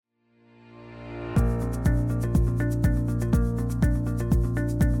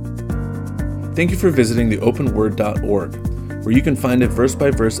Thank you for visiting theopenword.org, where you can find a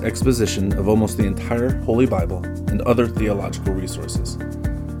verse-by-verse exposition of almost the entire Holy Bible and other theological resources.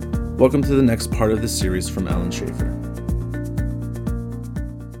 Welcome to the next part of this series from Alan Schaefer.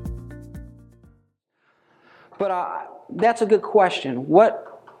 But that's a good question.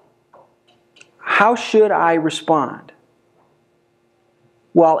 How should I respond?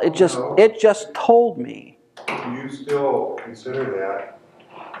 Well, it just told me. Do you still consider that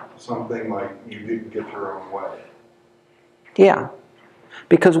something like you didn't get your own way? Yeah.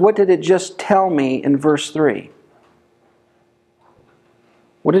 Because what did it just tell me in verse 3?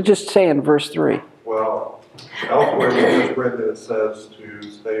 What did it just say in verse 3? Well, elsewhere we just read that it says to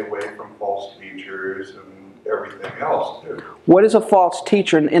stay away from false teachers and everything else too. What is a false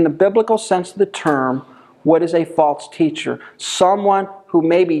teacher? In the biblical sense of the term, what is a false teacher? Someone who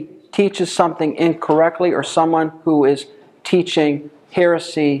maybe teaches something incorrectly, or someone who is teaching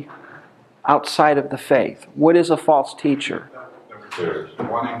heresy outside of the faith. What is a false teacher? There's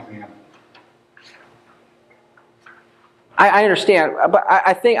one example. I understand, but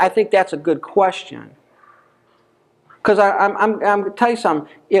I think that's a good question. Because I'm going to tell you something.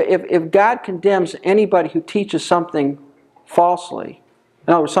 If God condemns anybody who teaches something falsely,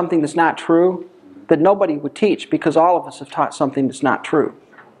 in other words, something that's not true, then nobody would teach, because all of us have taught something that's not true.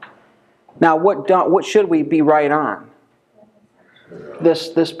 Now, what should we be right on?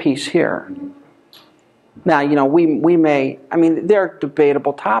 This piece here. Now, we may, there are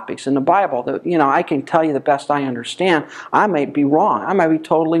debatable topics in the Bible that, I can tell you the best I understand. I may be wrong. I might be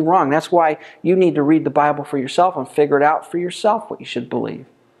totally wrong. That's why you need to read the Bible for yourself and figure it out for yourself what you should believe.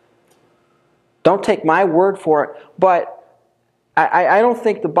 Don't take my word for it. But I don't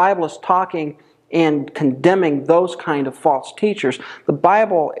think the Bible is talking and condemning those kind of false teachers. The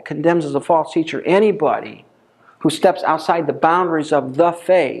Bible condemns as a false teacher anybody who steps outside the boundaries of the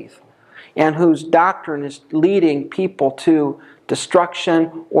faith and whose doctrine is leading people to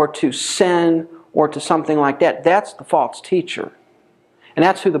destruction or to sin or to something like that. That's the false teacher. And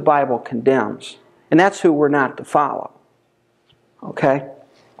that's who the Bible condemns. And that's who we're not to follow. Okay?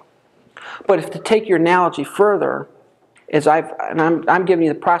 But if to take your analogy further, I'm giving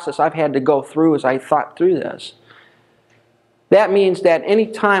you the process I've had to go through as I thought through this. That means that any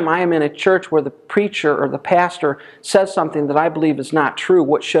time I am in a church where the preacher or the pastor says something that I believe is not true,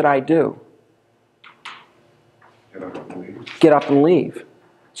 what should I do? Get up and leave.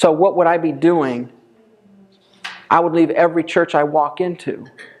 So what would I be doing? I would leave every church I walk into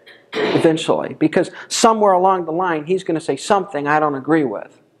eventually, because somewhere along the line he's going to say something I don't agree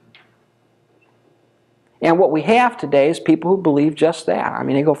with. And what we have today is people who believe just that.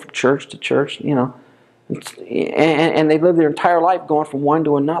 They go from church to church, and they live their entire life going from one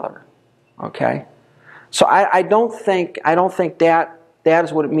to another. Okay? So I don't think that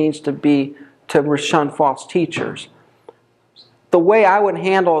is what it means to shun false teachers. The way I would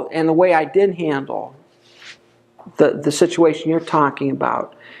handle, and the way I did handle the situation you're talking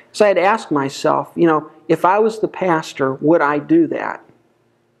about, is I'd ask myself, if I was the pastor, would I do that?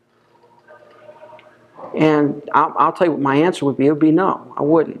 And I'll tell you what my answer would be. It would be no, I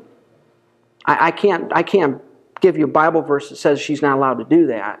wouldn't. I can't give you a Bible verse that says she's not allowed to do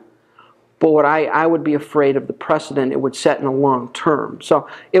that. But what I would be afraid of the precedent it would set in the long term. So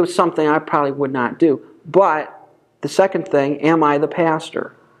it was something I probably would not do. But the second thing, am I the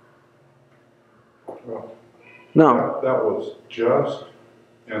pastor? Well, no. That was just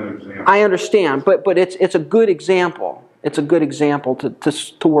an example. I understand, but it's a good example. It's a good example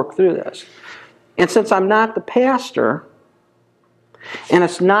to work through this. And since I'm not the pastor, and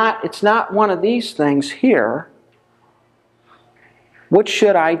it's not one of these things here, what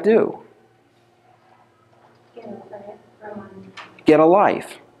should I do? Get a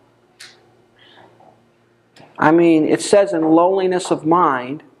life. It says in lowliness of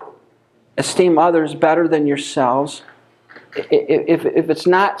mind, esteem others better than yourselves. If it's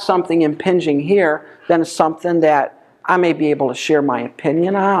not something impinging here, then it's something that I may be able to share my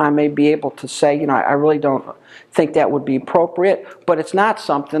opinion on. I may be able to say, I really don't think that would be appropriate, but it's not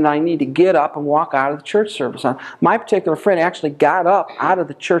something that I need to get up and walk out of the church service on. My particular friend actually got up out of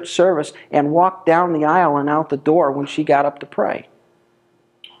the church service and walked down the aisle and out the door when she got up to pray.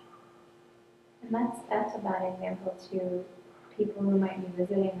 And that's a bad example to people who might be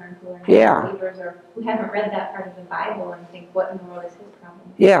visiting or who are not believers or who haven't read that part of the Bible and think, what in the world is his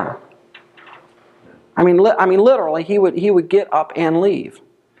problem? Yeah. Literally, he would get up and leave.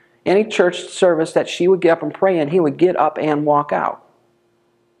 Any church service that she would get up and pray in, he would get up and walk out.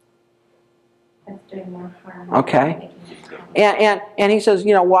 That's doing more harm. Okay. And he says,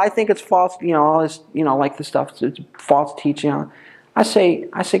 I think it's false, all this, like the stuff, it's false teaching. I say,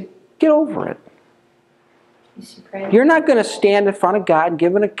 Get over it. You should pray. You're not going to stand in front of God and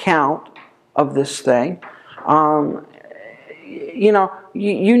give an account of this thing. You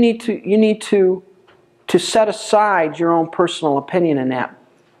need to set aside your own personal opinion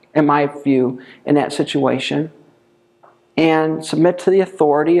in my view, in that situation, and submit to the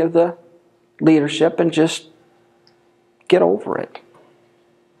authority of the leadership and just get over it.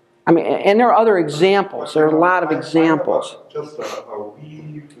 I mean, and there are other examples. There are a lot of examples. Just a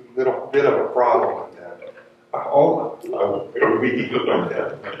wee little bit of a problem with that.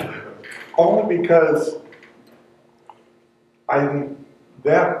 Only because I think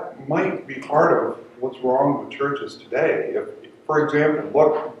that might be part of what's wrong with churches today. If, for example,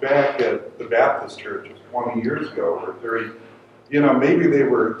 look back at the Baptist churches 20 years ago or 30, maybe they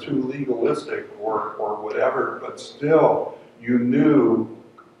were too legalistic or whatever, but still you knew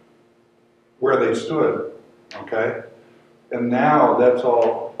where they stood, okay? And now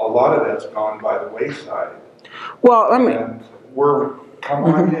a lot of that's gone by the wayside. Well, and we're, come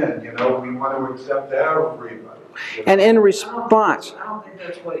on in, we want to accept everybody. And in response, I don't think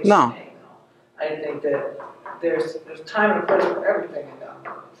that's what he's saying, though. I think that there's time and place for everything in them.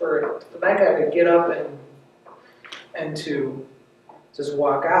 For that guy to get up and to just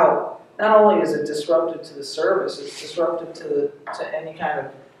walk out, not only is it disruptive to the service, it's disruptive to any kind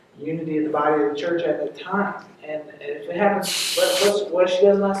of unity of the body of the church at the time. And if it happens, what she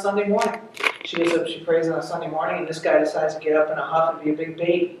does on Sunday morning? She gets up, she prays on a Sunday morning, and this guy decides to get up in a huff and be a big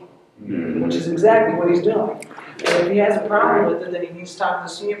baby, which is exactly what he's doing. And if he has a problem with it, then he needs to talk to the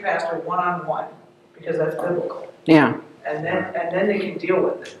senior pastor one-on-one, because that's biblical. Yeah. And then they can deal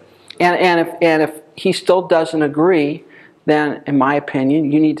with it. And if he still doesn't agree, then, in my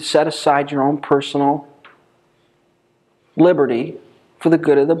opinion, you need to set aside your own personal liberty for the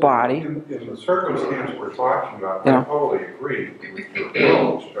good of the body. In the circumstance we're talking about, I totally agree with your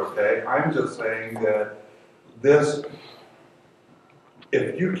approach, okay? I'm just saying that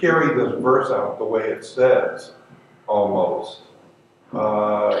if you carry this verse out the way it says, almost,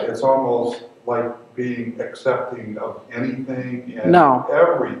 it's almost like being accepting of anything and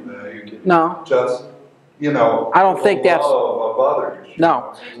everything. No. Just, I don't think that's love of others.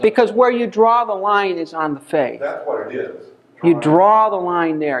 No, because where you draw the line is on the faith. That's what it is. You draw the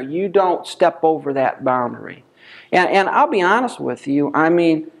line there. You don't step over that boundary. And I'll be honest with you. I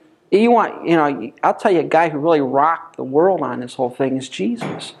mean, I'll tell you, a guy who really rocked the world on this whole thing is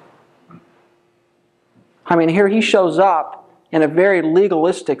Jesus. I mean, here he shows up in a very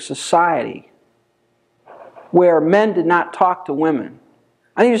legalistic society where men did not talk to women.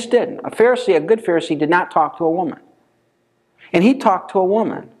 I mean, he just didn't. A good Pharisee, did not talk to a woman. And he talked to a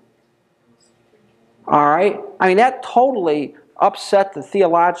woman. All right? I mean, that totally upset the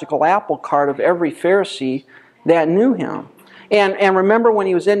theological apple cart of every Pharisee that knew him. And remember when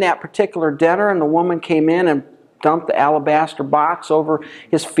he was in that particular dinner and the woman came in and dumped the alabaster box over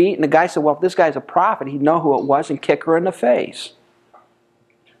his feet, and the guy said, well, if this guy's a prophet, he'd know who it was and kick her in the face.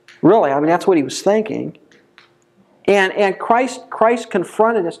 Really, I mean, that's what he was thinking. And Christ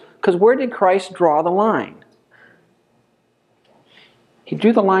confronted us, because where did Christ draw the line? He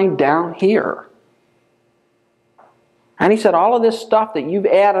drew the line down here. And he said, all of this stuff that you've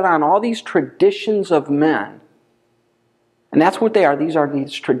added on, all these traditions of men, and that's what they are.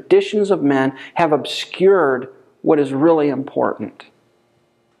 These traditions of men have obscured what is really important,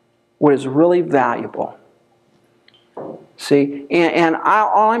 what is really valuable. See, and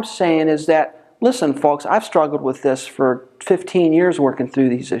all I'm saying is that, listen, folks, I've struggled with this for 15 years working through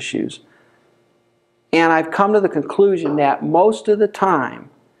these issues. And I've come to the conclusion that most of the time,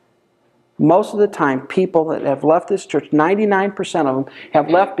 people that have left this church, 99% of them, have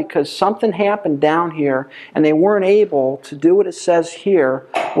left because something happened down here and they weren't able to do what it says here,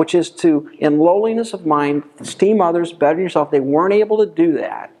 which is to, in lowliness of mind, esteem others better than yourself. They weren't able to do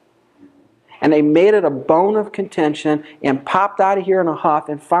that. And they made it a bone of contention and popped out of here in a huff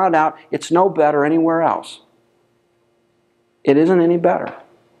and found out it's no better anywhere else. It isn't any better.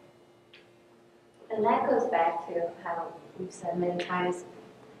 And that goes back to how we've said many times,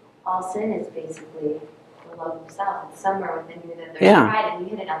 all sin is basically the love of self. It's somewhere within you that there's pride. And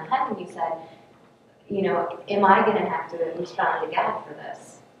you hit it on the head when you said, am I going to have to respond to God for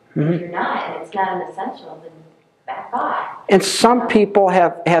this? Mm-hmm. If you're not, and it's not an essential, then back off. And some people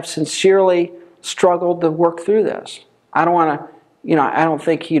have sincerely struggled to work through this. I don't want to, I don't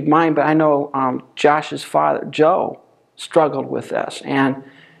think he'd mind, but I know Josh's father, Joe, struggled with this. And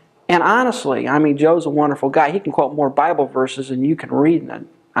honestly, I mean, Joe's a wonderful guy. He can quote more Bible verses than you can read in an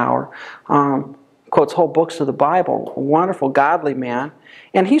hour. quotes whole books of the Bible, a wonderful, godly man.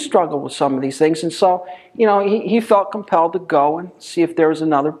 And he struggled with some of these things. And so, he felt compelled to go and see if there was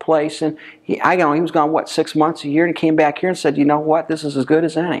another place. And he was gone, 6 months, a year, and he came back here and said, you know what, this is as good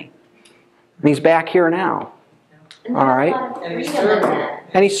as any. And he's back here now. All right? And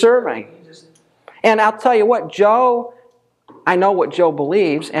he's serving. And I'll tell you what, I know what Joe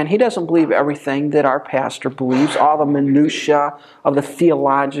believes, and he doesn't believe everything that our pastor believes, all the minutiae of the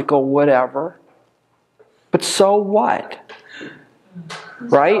theological whatever. But so what?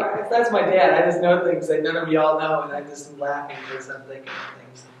 Right? If that's my dad, I just know things that none of y'all know, and I just am laughing because I'm thinking of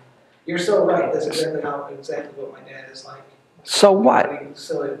things. You're so right. That's exactly what my dad is like. So what?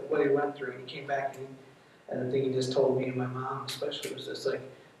 What he went through. He came back, and the thing he just told me and my mom especially was just like,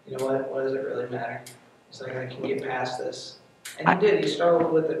 you know what? What does it really matter? He's like, I can get past this. And he did. He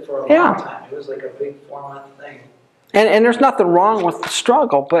struggled with it for a long time. It was like a big 4-month thing. And there's nothing wrong with the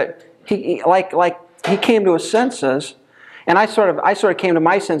struggle, but he came to his senses, and I sort of came to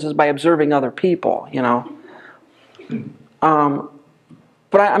my senses by observing other people,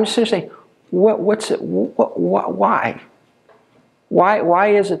 But I'm just saying, what's it? Why? Why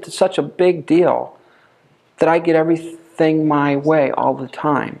is it such a big deal that I get everything my way all the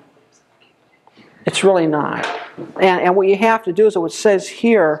time? It's really not. And what you have to do is what it says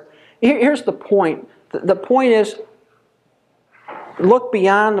here. Here's the point. The point is, look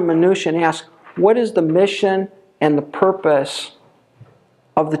beyond the minutiae and ask, what is the mission and the purpose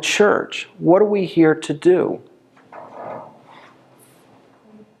of the church? What are we here to do?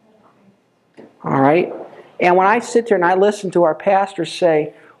 All right? And when I sit there and I listen to our pastors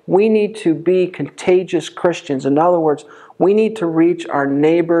say, we need to be contagious Christians. In other words, we need to reach our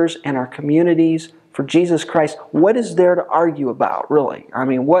neighbors and our communities for Jesus Christ. What is there to argue about, really? I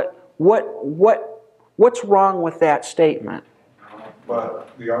mean, what's wrong with that statement? But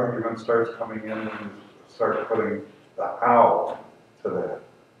the argument starts coming in and you start putting the how to that.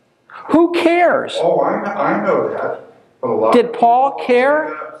 Who cares? Oh, I know that. But a lot Did Paul care?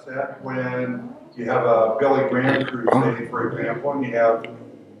 get upset when you have a Billy Graham crusade, for example, and you have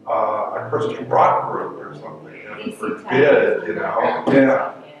a Christian rock group or something. Heaven forbid,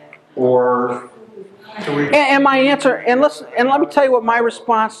 Yeah. Or... And my answer, and let me tell you what my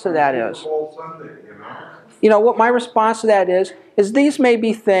response to that is. What my response to that is these may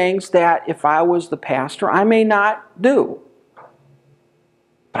be things that if I was the pastor, I may not do.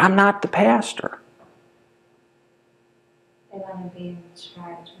 But I'm not the pastor. They want to be in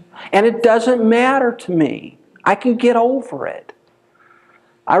charge. And it doesn't matter to me. I can get over it.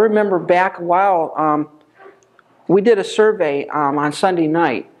 I remember back a while, we did a survey on Sunday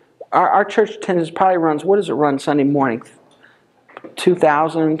night. Our church attendance probably runs, what does it run Sunday morning?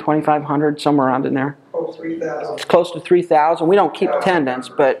 2,000, 2,500, somewhere around in there. Oh, 3,000. It's close to 3,000. We don't keep attendance,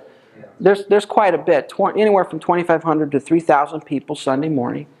 but there's quite a bit. Anywhere from 2,500 to 3,000 people Sunday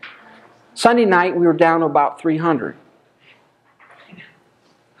morning. Sunday night, we were down to about 300.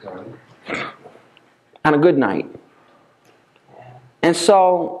 On a good night. And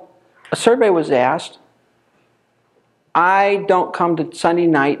so a survey was asked. I don't come to Sunday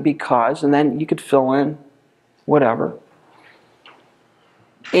night because, and then you could fill in whatever.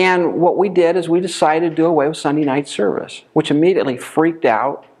 And what we did is we decided to do away with Sunday night service, which immediately freaked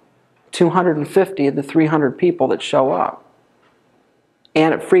out 250 of the 300 people that show up.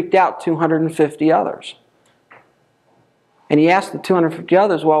 And it freaked out 250 others. And he asked the 250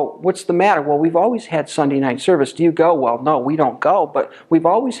 others, well, what's the matter? Well, we've always had Sunday night service. Do you go? Well, no, we don't go, but we've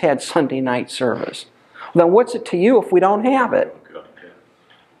always had Sunday night service. Then what's it to you if we don't have it?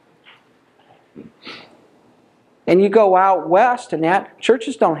 And you go out west and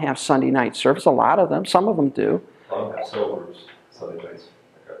churches don't have Sunday night service. A lot of them. Some of them do. A lot of them have sobers Sunday nights.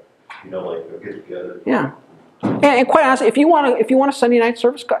 Like a get together. Yeah. And quite honestly, if you want a Sunday night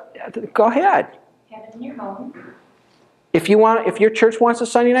service, go ahead. Have it in your home. If your church wants a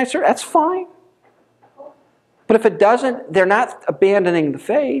Sunday night service, that's fine. But if it doesn't, they're not abandoning the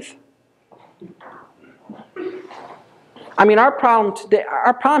faith. I mean, our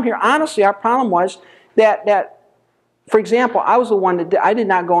problem here, honestly, our problem was that, for example, I was the one that I did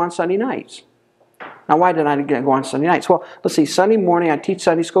not go on Sunday nights. Now, why did I go on Sunday nights? Well, let's see, Sunday morning I teach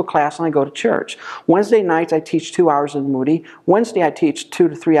Sunday school class and I go to church. Wednesday nights I teach 2 hours in Moody. Wednesday I teach 2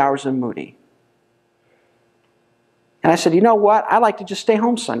 to 3 hours in Moody. And I said, you know what? I like to just stay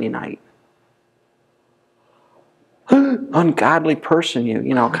home Sunday night. Ungodly person,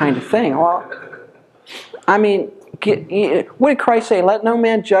 kind of thing. Well, I mean, what did Christ say? Let no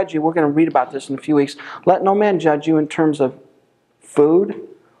man judge you. We're going to read about this in a few weeks. Let no man judge you in terms of food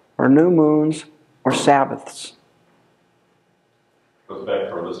or new moons or Sabbaths. Goes back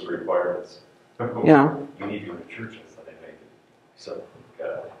to our list of requirements. You know? You need to go to church on Sunday night. So,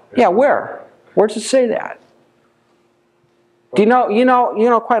 Yeah, where? Where does it say that? Do you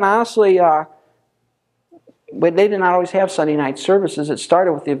know, quite honestly, but they did not always have Sunday night services. It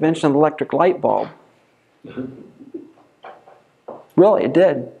started with the invention of the electric light bulb. Really, it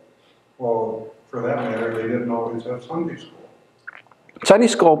did. Well, for that matter, they didn't always have Sunday school. Sunday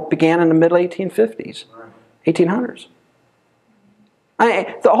school began in the middle 1850s, 1800s.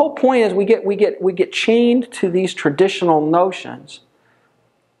 The whole point is we get chained to these traditional notions,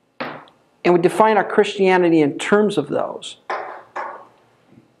 and we define our Christianity in terms of those.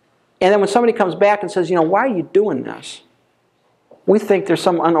 And then when somebody comes back and says, why are you doing this? We think there's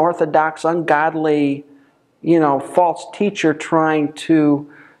some unorthodox, ungodly, false teacher trying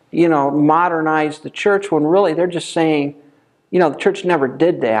to, modernize the church, when really they're just saying, the church never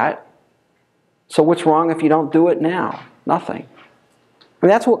did that. So what's wrong if you don't do it now? Nothing. I mean,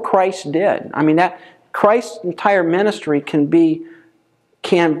 that's what Christ did. I mean, that Christ's entire ministry can be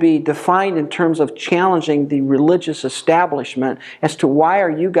defined in terms of challenging the religious establishment as to why are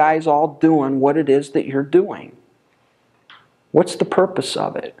you guys all doing what it is that you're doing? What's the purpose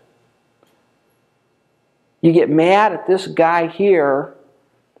of it? You get mad at this guy here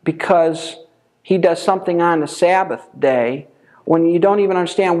because he does something on the Sabbath day when you don't even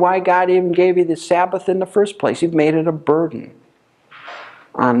understand why God even gave you the Sabbath in the first place. You've made it a burden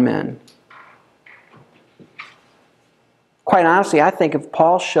on men. Quite honestly, I think if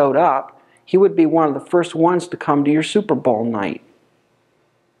Paul showed up, he would be one of the first ones to come to your Super Bowl night.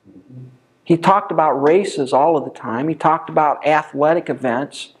 He talked about races all of the time. He talked about athletic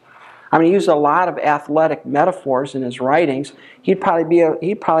events. I mean, he used a lot of athletic metaphors in his writings. He'd probably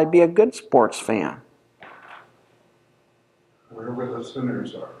be a good sports fan. Wherever the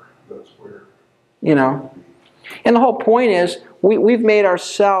sinners are, that's where. And the whole point is we've made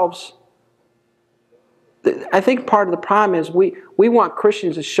ourselves. I think part of the problem is we want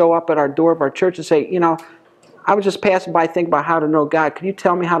Christians to show up at our door of our church and say, I was just passing by thinking about how to know God. Can you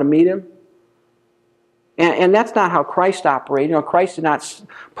tell me how to meet Him? And that's not how Christ operated. Christ did not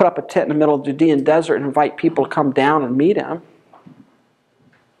put up a tent in the middle of the Judean desert and invite people to come down and meet Him.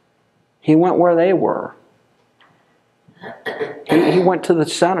 He went where they were. He went to the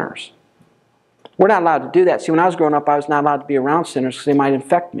sinners. We're not allowed to do that. See, when I was growing up, I was not allowed to be around sinners because they might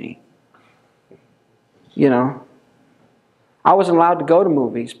infect me. I wasn't allowed to go to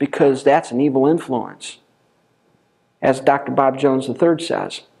movies because that's an evil influence, as Dr. Bob Jones III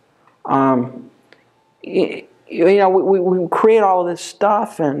says. We create all of this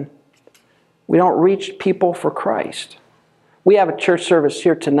stuff and we don't reach people for Christ. We have a church service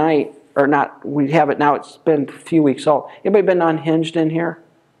here tonight, or not, we have it now, it's been a few weeks old. Anybody been unhinged in here?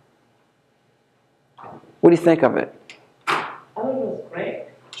 What do you think of it? I thought it was great.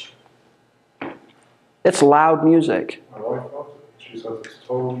 It's loud music. My wife loves it. She says it's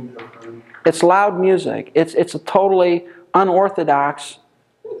totally different. It's loud music. It's a totally unorthodox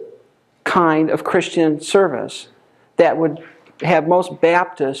kind of Christian service that would have most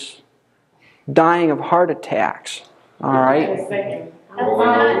Baptists dying of heart attacks. All right? That's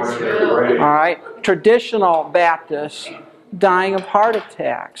not true. All right? Traditional Baptists dying of heart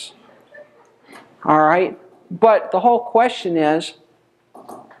attacks. All right? But the whole question is,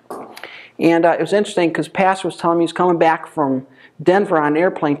 and it was interesting because Pastor was telling me he's coming back from Denver on an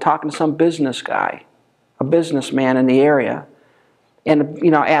airplane talking to some business guy, a businessman in the area. And,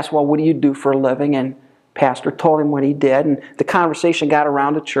 asked, well, what do you do for a living? And Pastor told him what he did. And the conversation got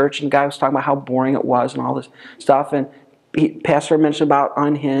around the church, and the guy was talking about how boring it was and all this stuff. And Pastor mentioned about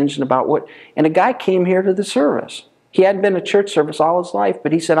unhinged and about what. And a guy came here to the service. He hadn't been to church service all his life,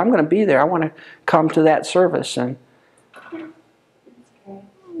 but he said, I'm going to be there. I want to come to that service. And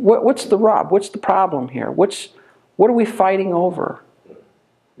what's the rub? What's the problem here? What are we fighting over?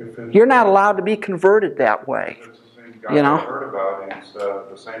 You're not allowed to be converted that way. It's the same guy I heard about. He's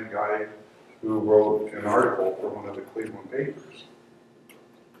the same guy who wrote an article for one of the Cleveland papers.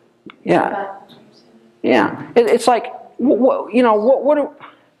 Yeah. Yeah. It's like, what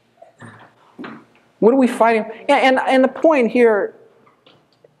are we fighting? And the point here,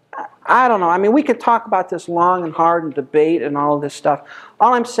 I don't know. I mean, we could talk about this long and hard and debate and all of this stuff.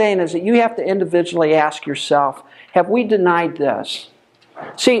 All I'm saying is that you have to individually ask yourself, have we denied this?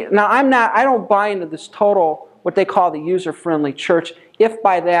 See, now I don't buy into this total, what they call the user-friendly church, if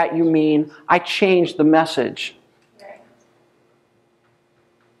by that you mean I changed the message.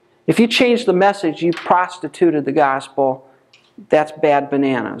 If you change the message, you've prostituted the gospel, that's bad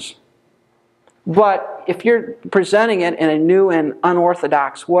bananas. But if you're presenting it in a new and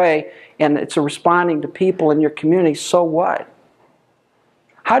unorthodox way, and it's responding to people in your community, so what?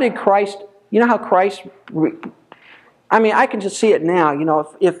 How did Christ you know how Christ... I mean, I can just see it now. You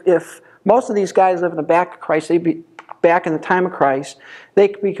know, if most of these guys live in the back of Christ, they'd be back in the time of Christ, they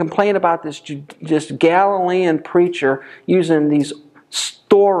could be complaining about this just Galilean preacher using these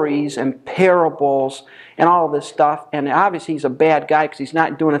stories and parables and all of this stuff. And obviously he's a bad guy because he's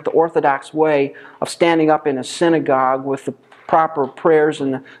not doing it the Orthodox way of standing up in a synagogue with the proper prayers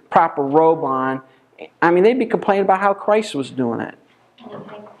and the proper robe on. I mean, they'd be complaining about how Christ was doing it.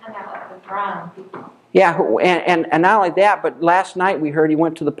 Yeah, and not only that, but last night we heard he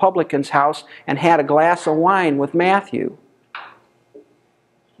went to the publican's house and had a glass of wine with Matthew.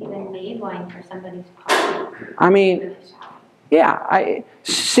 He even made wine for somebody's party. I mean, yeah, I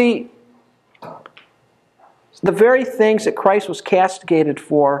see. The very things that Christ was castigated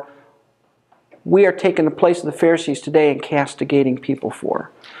for, we are taking the place of the Pharisees today and castigating people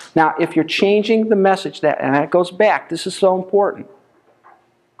for. Now, if you're changing the message, and that goes back, this is so important.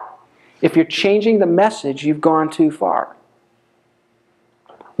 If you're changing the message, you've gone too far.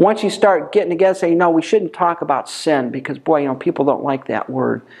 Once you start getting together saying, no, we shouldn't talk about sin because, boy, you know, people don't like that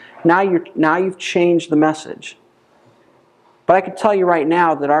word. Now you've changed the message. But I can tell you right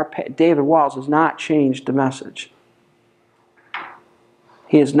now that David Walls has not changed the message.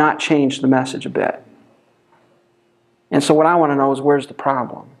 He has not changed the message a bit. And so what I want to know is, where's the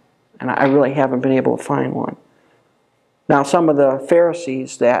problem? And I really haven't been able to find one. Now, some of the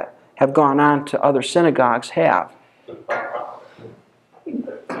Pharisees that have gone on to other synagogues have.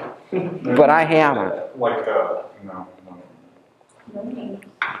 But I haven't. No. And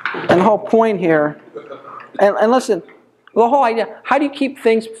the whole point here, and listen, the whole idea, how do you keep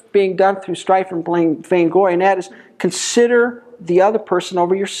things being done through strife and vainglory? And that is, consider the other person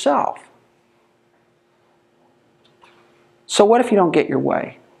over yourself. So what if you don't get your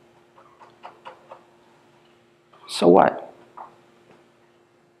way? So what?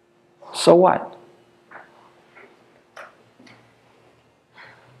 So what?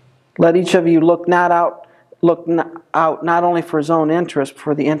 Let each of you look out not only for his own interest, but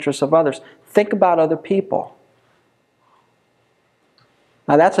for the interests of others. Think about other people.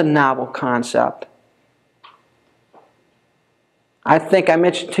 Now that's a novel concept. I think I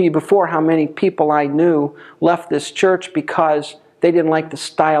mentioned to you before how many people I knew left this church because they didn't like the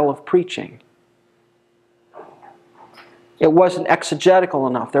style of preaching. It wasn't exegetical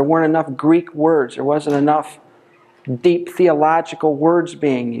enough. There weren't enough Greek words. There wasn't enough deep theological words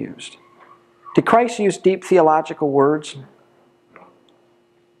being used. Did Christ use deep theological words?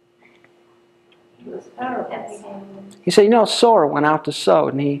 He said, you know, a sower went out to sow,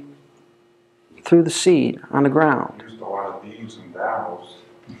 and he threw the seed on the ground. He used a lot of these and thous.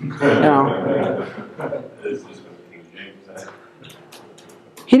 You know,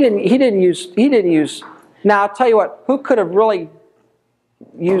 he didn't use. Now, I'll tell you what, who could have really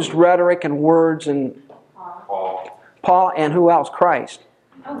used rhetoric and words? And Paul, and who else? Christ.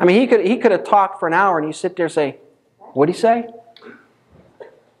 I mean, he could have talked for an hour and you sit there and say, what'd he say?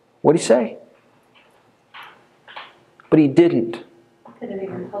 What'd he say? But he didn't. I could have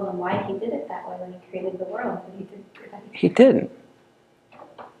even told him why he did it that way when he created the world, but he didn't. He didn't.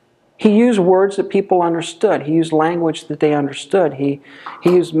 He used words that people understood. He used language that they understood. He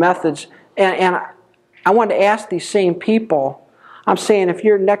used methods. And I wanted to ask these same people, I'm saying if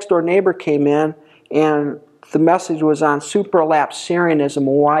your next door neighbor came in and the message was on supralapsarianism and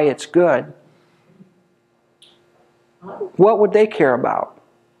why it's good, what would they care about?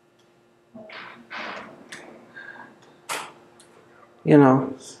 You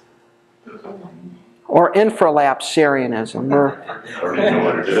know, or infralapsarianism, or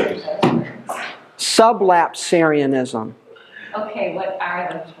sublapsarianism. Okay, what are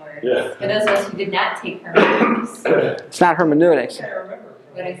those words? Yeah. For those of us who did not take hermeneutics, It's not hermeneutics.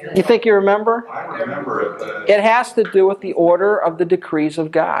 what is it? You think you remember? I remember it. It has to do with the order of the decrees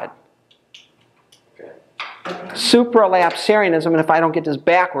of God. Supralapsarianism, and if I don't get this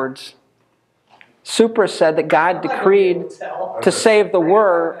backwards, supra said that God decreed to save the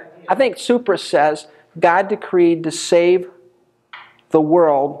world. I think supra says God decreed to save the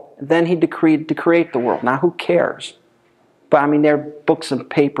world, then he decreed to create the world. Now, who cares? But I mean, there are books and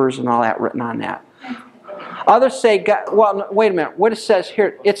papers and all that written on that. Others say, God, well, wait a minute. What it says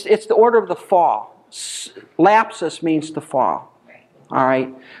here, it's the order of the fall. Lapsus means to fall. All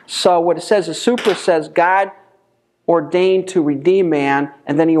right. So what it says is, supra says God ordained to redeem man,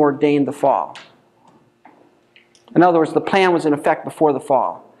 and then he ordained the fall. In other words, the plan was in effect before the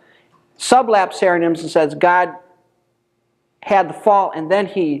fall. Sublapsarianism says God had the fall, and then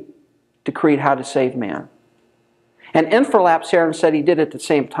he decreed how to save man. And infralapsarianism said he did it at the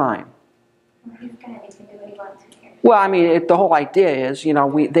same time. He's God, he can do what he wants, who cares? Well, I mean, the whole idea is,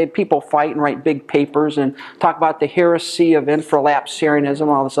 people fight and write big papers and talk about the heresy of infralapsarianism and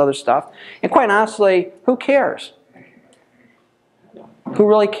all this other stuff. And quite honestly, who cares? Who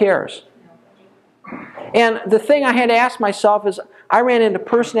really cares? And the thing I had to ask myself is, I ran into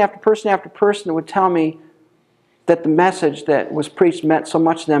person after person after person that would tell me that the message that was preached meant so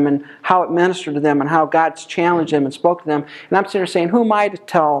much to them and how it ministered to them and how God's challenged them and spoke to them. And I'm sitting there saying, who am I to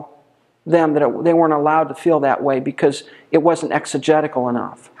tell them that they weren't allowed to feel that way because it wasn't exegetical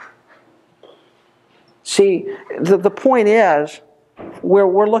enough? See, the point is,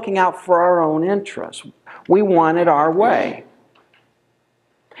 we're looking out for our own interests. We want it our way.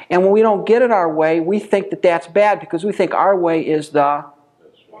 And when we don't get it our way, we think that that's bad because we think our way is the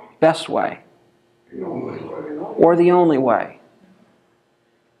best way. Or the only way.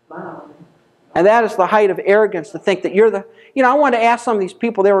 And that is the height of arrogance, to think that you're the... I wanted to ask some of these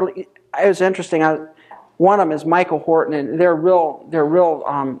people, it was interesting. One of them is Michael Horton, and they're a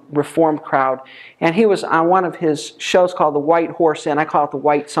real Reformed crowd. And he was on one of his shows called The White Horse Inn. I call it the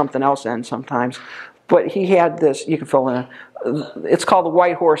White something else Inn sometimes. But he had this, you can fill in, it's called The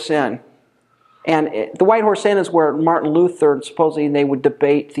White Horse Inn. And The White Horse Inn is where Martin Luther, supposedly, they would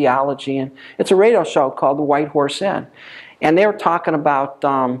debate theology. And it's a radio show called The White Horse Inn. And they were talking about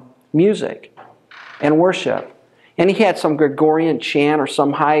music and worship. And he had some Gregorian chant or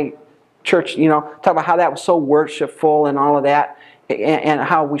some high church, talk about how that was so worshipful and all of that. And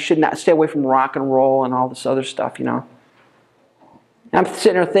how we should not stay away from rock and roll and all this other stuff, And I'm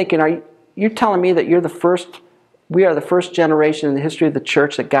sitting there thinking, you're telling me that we are the first generation in the history of the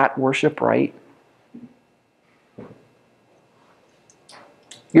church that got worship right?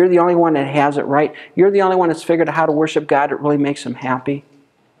 You're the only one that has it right? You're the only one that's figured out how to worship God that really makes Him happy?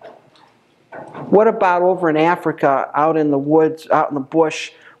 What about over in Africa, out in the woods, out in the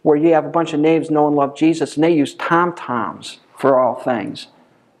bush, where you have a bunch of natives know and love Jesus, and they use tom-toms for all things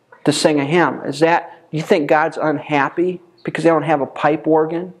to sing a hymn? You think God's unhappy because they don't have a pipe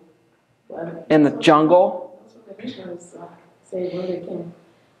organ in the jungle? That's what the missionaries say, where they can,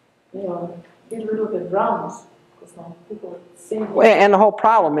 get rid of the drums. Because now people sing. And the whole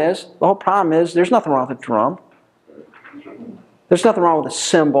problem is, there's nothing wrong with a drum. There's nothing wrong with a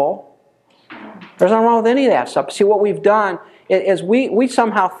cymbal. There's nothing wrong with any of that stuff. See, what we've done is we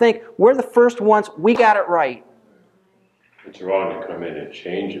somehow think we're the first ones, we got it right. It's wrong to come in and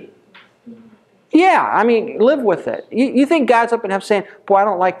change it. Yeah, live with it. You think God's up in heaven saying, boy, I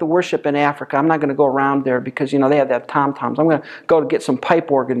don't like the worship in Africa. I'm not going to go around there because, they have that tom-toms. I'm going to go to get some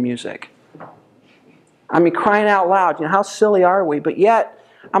pipe organ music. Crying out loud, how silly are we? But yet,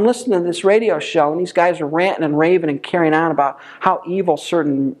 I'm listening to this radio show, and these guys are ranting and raving and carrying on about how evil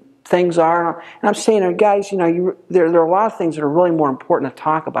certain things are. And I'm saying, guys, there are a lot of things that are really more important to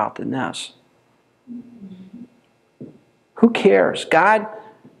talk about than this. Who cares? God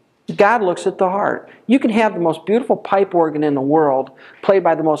looks at the heart. You can have the most beautiful pipe organ in the world, played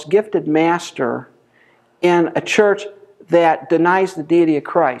by the most gifted master, in a church that denies the deity of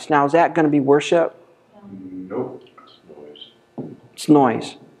Christ. Now, is that going to be worship? Nope. It's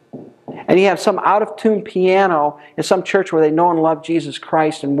noise. And you have some out-of-tune piano in some church where they know and love Jesus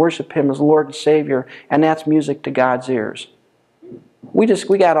Christ and worship Him as Lord and Savior, and that's music to God's ears. We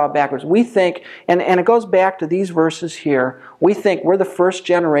got it all backwards. We think, and it goes back to these verses here, we think we're the first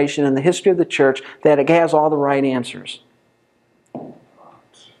generation in the history of the church that it has all the right answers.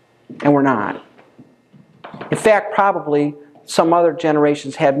 And we're not. In fact, probably some other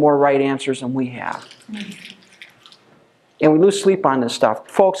generations had more right answers than we have. And we lose sleep on this stuff.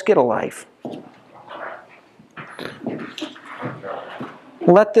 Folks, get a life.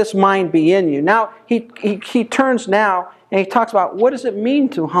 Let this mind be in you. Now, he turns now and he talks about what does it mean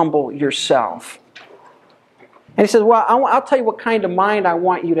to humble yourself. And he says, well, I'll tell you what kind of mind I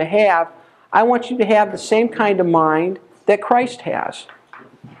want you to have. I want you to have the same kind of mind that Christ has.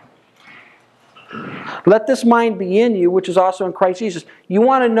 Let this mind be in you, which is also in Christ Jesus. You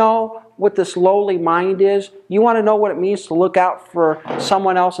want to know what this lowly mind is? You want to know what it means to look out for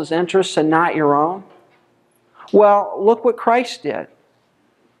someone else's interests and not your own? Well, look what Christ did.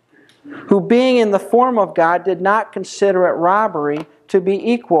 Who being in the form of God did not consider it robbery to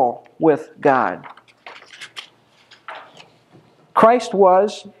be equal with God. Christ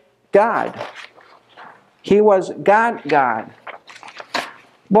was God. He was God.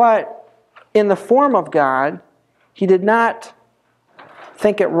 But in the form of God, He did not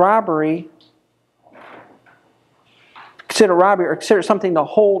think it robbery, consider robbery, or consider something to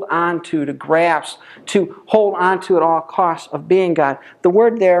hold on to grasp, to hold on to at all costs of being God. The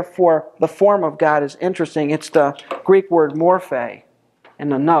word there for the form of God is interesting. It's the Greek word morphe. in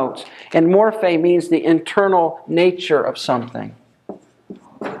the notes. And morphe means the internal nature of something.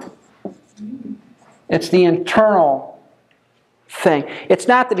 It's the internal thing. It's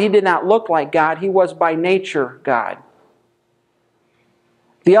not that he did not look like God. He was by nature God.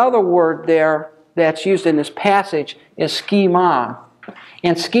 The other word there that's used in this passage is schema.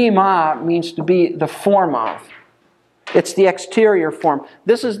 And schema means to be the form of. It's the exterior form.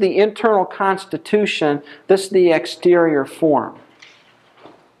 This is the internal constitution. This is the exterior form.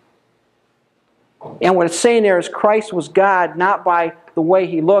 And what it's saying there is Christ was God not by the way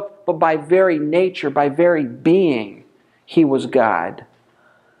he looked, but by very nature, by very being, he was God.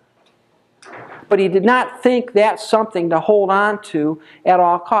 But he did not think that's something to hold on to at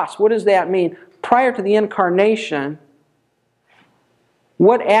all costs. What does that mean? Prior to the incarnation,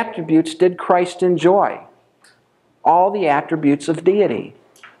 what attributes did Christ enjoy? All the attributes of deity.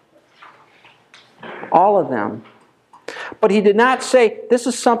 All of them. But he did not say, this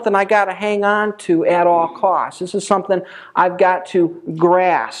is something I got to hang on to at all costs. This is something I've got to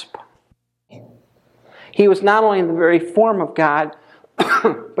grasp. He was not only in the very form of God,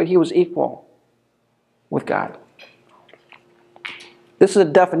 but he was equal with God. This is a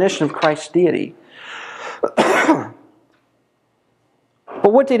definition of Christ's deity.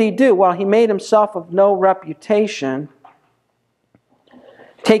 But what did he do? Well, he made himself of no reputation,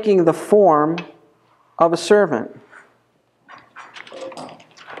 taking the form of a servant.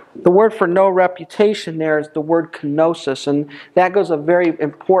 The word for no reputation there is the word kenosis, and that goes a very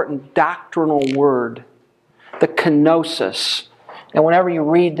important doctrinal word, the kenosis. And whenever you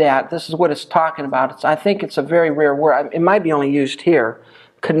read that, this is what it's talking about. I think it's a very rare word. It might be only used here.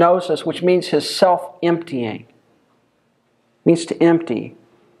 Kenosis, which means his self-emptying. Means to empty.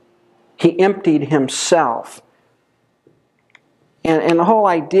 He emptied himself. And the whole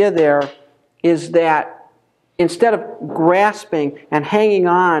idea there is that instead of grasping and hanging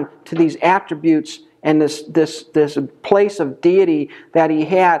on to these attributes and this place of deity that he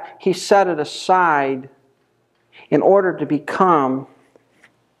had, he set it aside in order to become,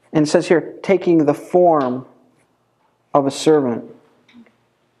 and it says here, taking the form of a servant.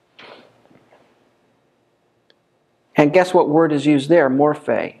 And guess what word is used there?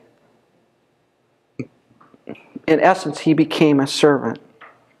 Morphe. In essence, he became a servant.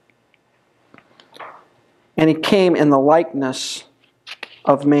 And he came in the likeness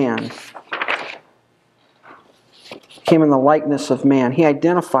of man. Came in the likeness of man. He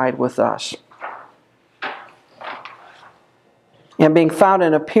identified with us. And being found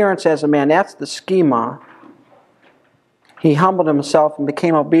in appearance as a man, that's the schema. He humbled himself and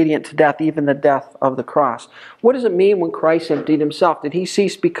became obedient to death, even the death of the cross. What does it mean when Christ emptied himself? Did he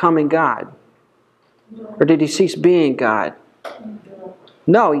cease becoming God? Or did he cease being God?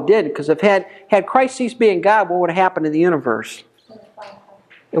 No, he didn't, because had Christ ceased being God, what would have happened to the universe?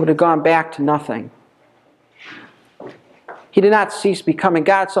 It would have gone back to nothing. He did not cease becoming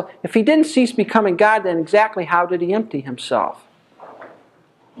God. So if he didn't cease becoming God, then exactly how did he empty himself?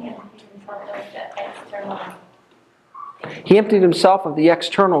 He emptied himself of the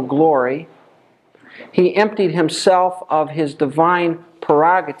external glory. He emptied himself of his divine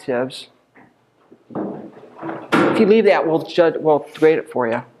prerogatives. If you leave that, we'll grade it for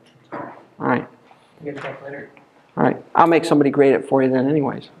you. All right. You get that later. All right. I'll make somebody grade it for you then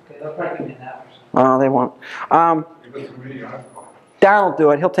anyways. Okay, they'll probably give me an hour. Oh, they won't. Darryl will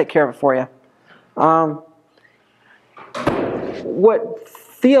do it. He'll take care of it for you. What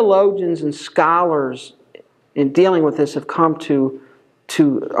theologians and scholars in dealing with this have come to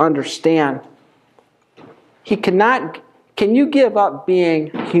understand, can you give up being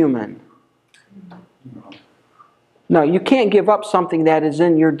human? No, you can't give up something that is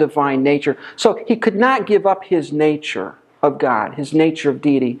in your divine nature. So he could not give up his nature of God, his nature of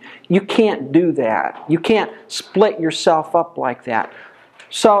deity. You can't do that. You can't split yourself up like that.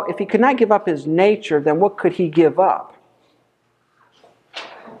 So if he could not give up his nature, then what could he give up?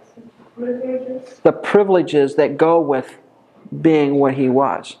 The privileges that go with being what he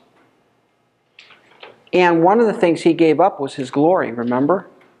was. And one of the things he gave up was his glory, remember?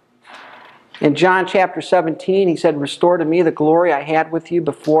 In John chapter 17, he said, "Restore to me the glory I had with you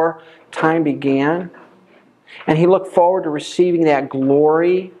before time began." And he looked forward to receiving that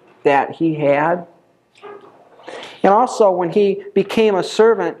glory that he had. And also, when he became a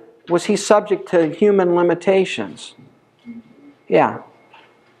servant, was he subject to human limitations? Yeah.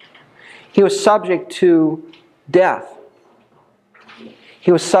 He was subject to death.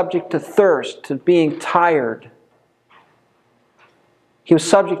 He was subject to thirst, to being tired. He was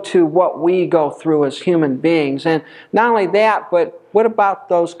subject to what we go through as human beings. And not only that, but what about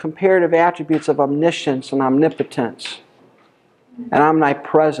those comparative attributes of omniscience and omnipotence? and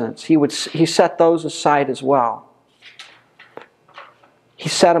omnipresence. He set those aside as well. He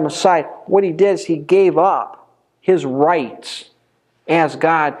set them aside. What he did is he gave up his rights as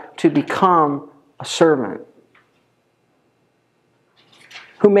God to become a servant.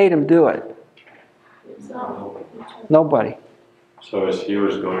 Who made him do it? Nobody. So as he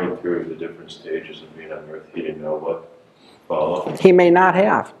was going through the different stages of being on earth, he didn't know what followed? He may not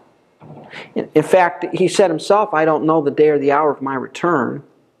have. In fact, he said himself, I don't know the day or the hour of my return.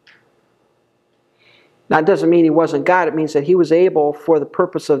 That doesn't mean he wasn't God. It means that he was able, for the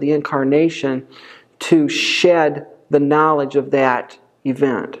purpose of the incarnation, to shed the knowledge of that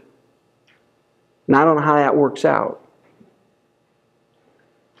event. And I don't know how that works out.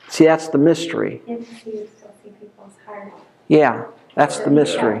 See, that's the mystery. If you still see people's hearts. Yeah, that's the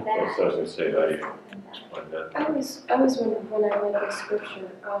mystery. That's what I was going to say. How do you explain that? I was wondering when I read the scripture,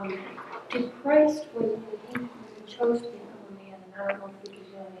 did Christ, when he chose to become a man, and I don't know if we could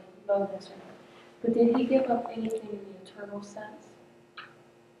really know this or not, but did he give up anything in the eternal sense?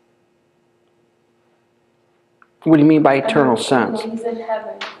 What do you mean by eternal sense? He's in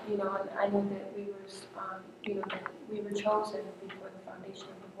heaven, and I know that we were, that we were chosen before the foundation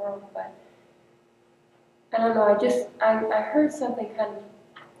of the world, but I don't know, I heard somebody kind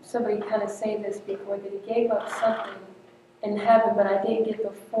of say this before, that he gave up something in heaven, but I didn't get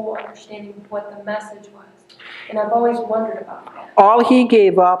the full understanding of what the message was. And I've always wondered about that. All he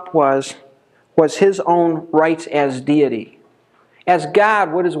gave up was his own rights as deity. As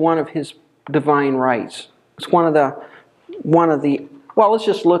God, what is one of his divine rights? It's one of the, well, let's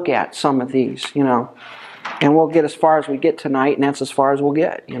just look at some of these, and we'll get as far as we get tonight, and that's as far as we'll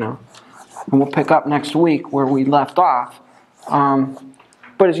get, And we'll pick up next week where we left off.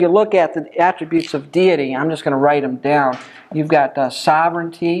 But as you look at the attributes of deity, I'm just going to write them down. You've got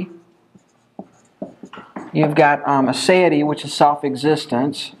sovereignty. You've got aseity, which is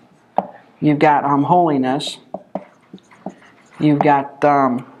self-existence. You've got holiness. You've got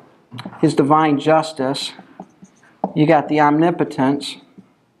his divine justice. You got the omnipotence.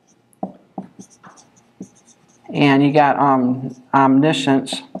 And you got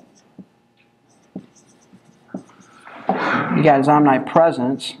omniscience. You got his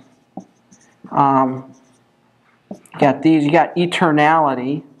omnipresence. You got these. You got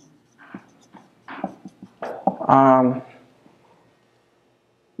eternality.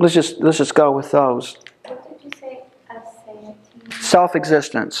 Let's just go with those. What did you say? Aseity?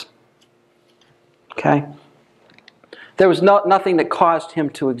 Self-existence. Okay. There was nothing that caused him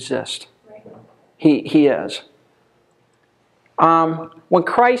to exist. He is. When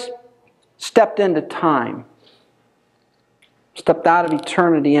Christ stepped into time, stepped out of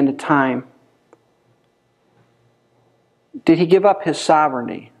eternity into time, did he give up his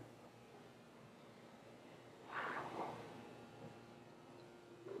sovereignty?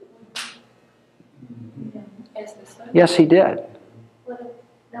 Yes, he did.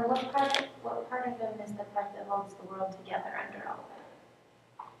 Now, what part of him is the part that holds the world together under all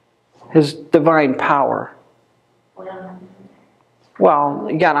that? His divine power. Well,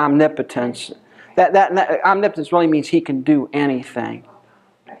 you got omnipotence. That omnipotence really means he can do anything.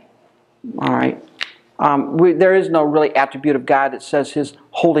 All right. There is no really attribute of God that says his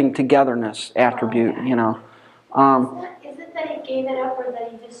holding togetherness attribute. Is it that he gave it up, or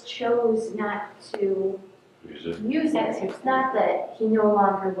that he just chose not to use it? It's not that he no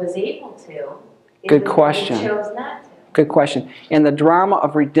longer was able to. Good question. He chose not to. Good question. In the drama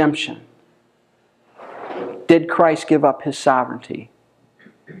of redemption, did Christ give up his sovereignty?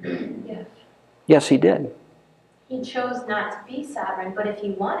 Yes. Yes, he did. He chose not to be sovereign, but if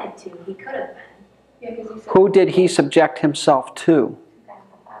he wanted to, he could have been. Yeah, because he said, Who did he subject himself to?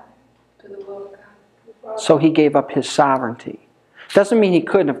 to the will of God. So he gave up his sovereignty. Doesn't mean he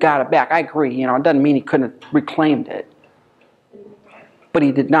couldn't have got it back. I agree. It doesn't mean he couldn't have reclaimed it. But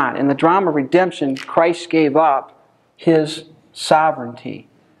he did not. In the drama of redemption, Christ gave up his sovereignty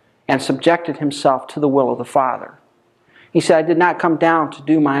and subjected himself to the will of the Father. He said, I did not come down to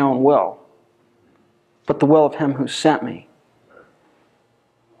do my own will, but the will of him who sent me.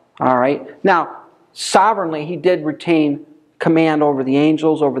 All right. Now, sovereignly, he did retain command over the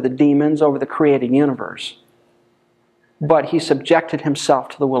angels, over the demons, over the created universe. But he subjected himself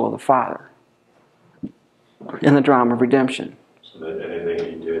to the will of the Father in the drama of redemption. So that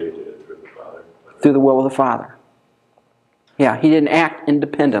anything he did it through the Father? Through the will of the Father. Yeah, he didn't act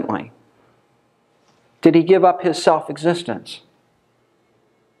independently. Did he give up his self-existence?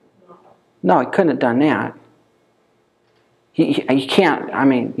 No, he couldn't have done that. You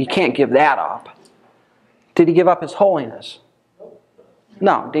can't give that up. Did he give up his holiness?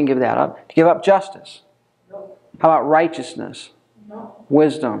 No, didn't give that up. Did he give up justice? How about righteousness?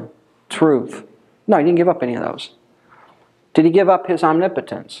 wisdom, truth. No, he didn't give up any of those. Did he give up his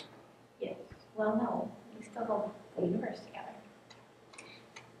omnipotence? Yes. Well, no. We still hold the universe together.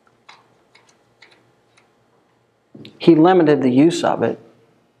 He limited the use of it.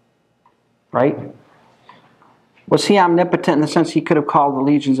 Right? Was he omnipotent in the sense he could have called the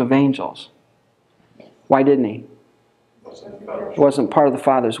legions of angels? Why didn't he? It wasn't part of the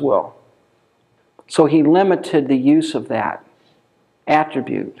Father's will. So he limited the use of that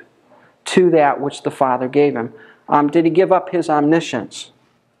attribute to that which the Father gave him. Did he give up his omniscience?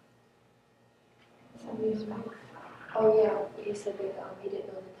 Oh yeah, you said that he didn't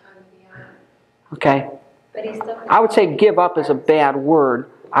know the time of the hour. Okay. But he still. I would say give up is a bad word.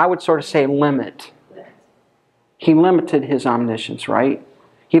 I would sort of say limit. He limited his omniscience, right?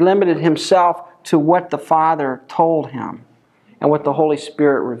 He limited himself to what the Father told him and what the Holy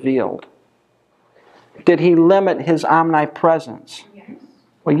Spirit revealed. Did he limit his omnipresence? Yes.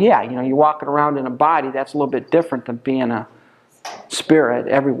 Well, yeah, you're walking around in a body. That's a little bit different than being a spirit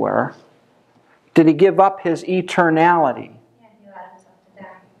everywhere. Did he give up his eternality? Yeah, he allowed himself to die.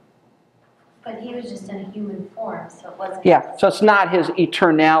 But he was just in a human form, so it wasn't... Yeah, so it's not his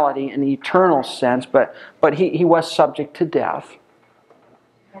eternality in the eternal sense, but he was subject to death.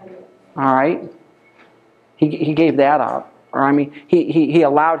 All right? He gave that up. Or he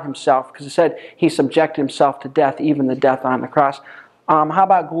allowed himself, because it said he subjected himself to death, even the death on the cross. How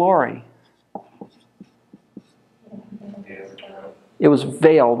about glory? It was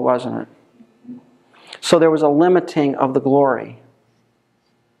veiled, wasn't it? So there was a limiting of the glory.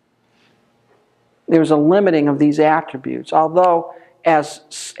 There was a limiting of these attributes. Although, as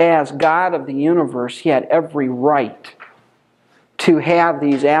God of the universe, he had every right to have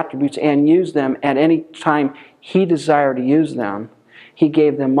these attributes and use them at any time he desired to use them. He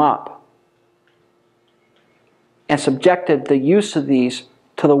gave them up and subjected the use of these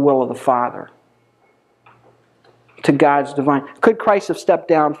to the will of the Father, to God's divine. Could Christ have stepped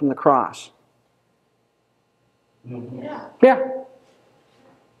down from the cross? Yeah. Yeah.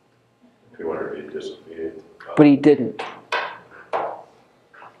 If he wanted to be disobedient. But he didn't.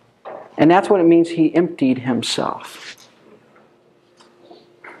 And that's what it means he emptied himself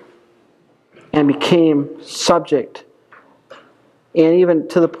and became subject, and even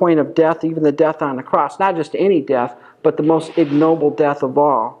to the point of death, even the death on the cross. Not just any death, but the most ignoble death of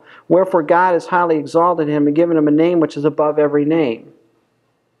all. Wherefore God has highly exalted him and given him a name which is above every name.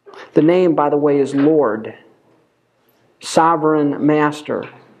 The name, by the way, is Lord, Sovereign Master.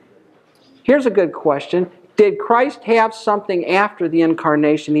 Here's a good question. Did Christ have something after the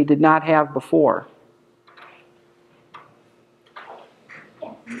incarnation he did not have before?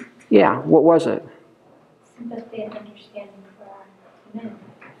 Yeah, what was it? Sympathy and understanding for men.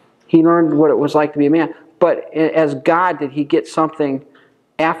 He learned what it was like to be a man. But as God, did he get something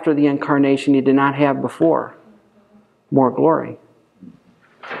after the incarnation he did not have before? More glory.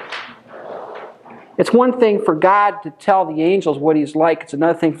 It's one thing for God to tell the angels what he's like. It's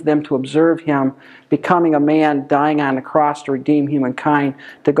another thing for them to observe him becoming a man, dying on the cross to redeem humankind,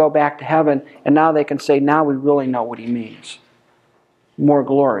 to go back to heaven. And now they can say, now we really know what he means. More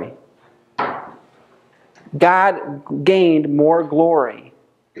glory. God gained more glory.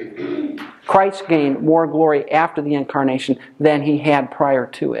 Christ gained more glory after the incarnation than he had prior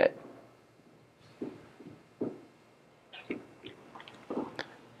to it.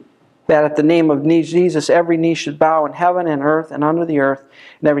 That at the name of Jesus, every knee should bow in heaven and earth and under the earth,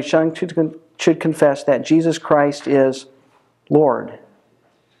 and every tongue should confess that Jesus Christ is Lord.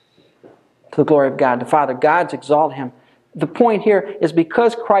 To the glory of God the Father. God's exalted him. The point here is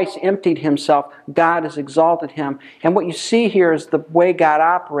because Christ emptied himself, God has exalted him. And what you see here is the way God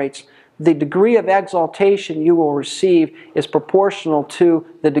operates. The degree of exaltation you will receive is proportional to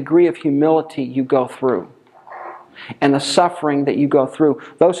the degree of humility you go through and the suffering that you go through.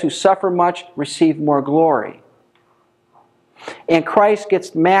 Those who suffer much receive more glory. And Christ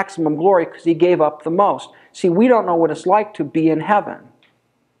gets maximum glory because he gave up the most. See, we don't know what it's like to be in heaven.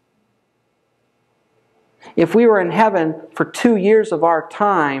 If we were in heaven for 2 years of our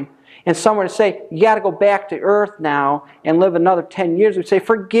time, and someone would say, you got to go back to earth now and live another 10 years, we'd say,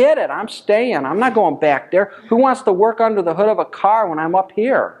 forget it, I'm staying. I'm not going back there. Who wants to work under the hood of a car when I'm up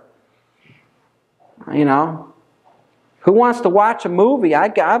here? You know? Who wants to watch a movie?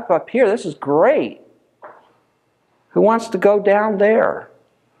 I'm up here. This is great. Who wants to go down there?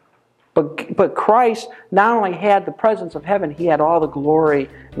 But Christ not only had the presence of heaven, he had all the glory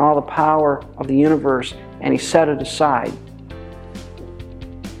and all the power of the universe, and he set it aside.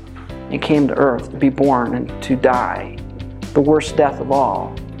 He came to earth to be born and to die, the worst death of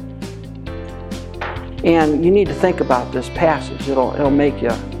all. And you need to think about this passage. It'll make you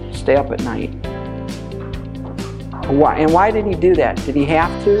stay up at night. And why did he do that? Did he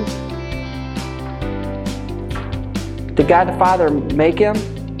have to? Did God the Father make him?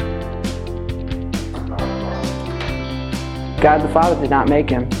 God the Father did not make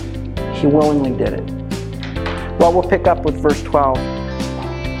him. He willingly did it. Well, we'll pick up with verse 12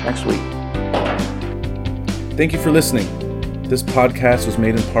 next week. Thank you for listening. This podcast was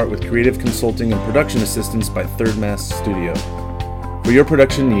made in part with creative consulting and production assistance by Third Mass Studio. For your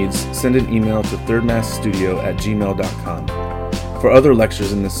production needs, send an email to thirdmassstudio@gmail.com. For other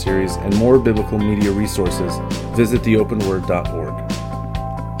lectures in this series and more biblical media resources, visit theopenword.org.